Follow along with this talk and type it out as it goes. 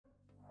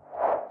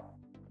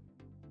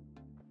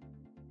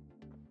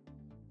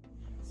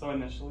So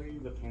initially,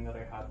 the pain that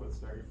I had was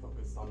very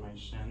focused on my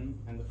shin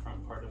and the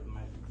front part of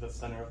the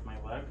center of my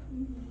leg.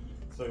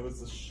 So it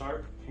was a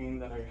sharp pain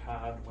that I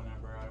had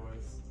whenever I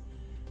was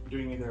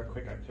doing either a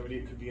quick activity.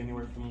 It could be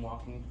anywhere from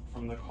walking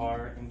from the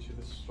car into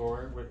the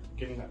store with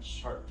getting that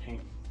sharp pain.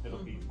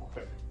 It'll be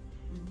quick.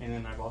 And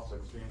then I've also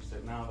experienced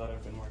it now that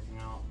I've been working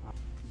out.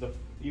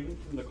 Even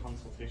from the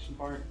consultation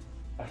part,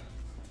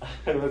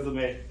 I was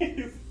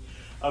amazed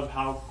of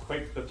how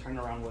quick the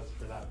turnaround was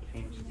for that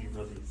pain to be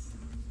released.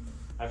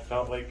 I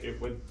felt like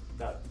it would,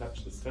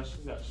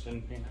 especially that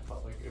shin pain, I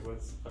felt like it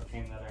was a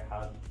pain that I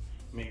had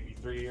maybe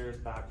 3 years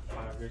back,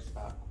 5 years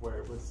back, where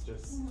it was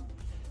just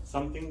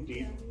something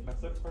deep.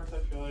 PressEX parts, I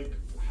feel like,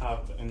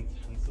 have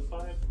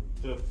intensified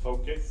the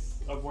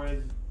focus of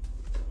where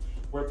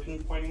we're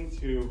pinpointing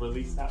to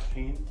release that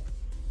pain.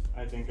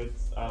 I think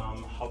it's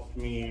helped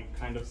me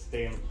kind of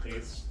stay in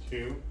place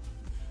too.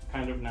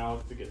 Kind of now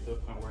to get to the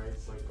point where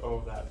it's like,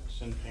 oh, that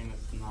shin pain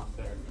is not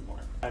there anymore.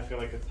 I feel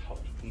like it's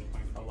helped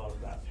pinpoint a lot of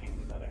that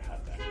pain that I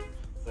had then.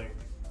 It's like,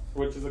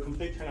 which is a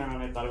complete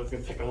turnaround. I thought it was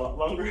gonna take a lot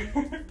longer.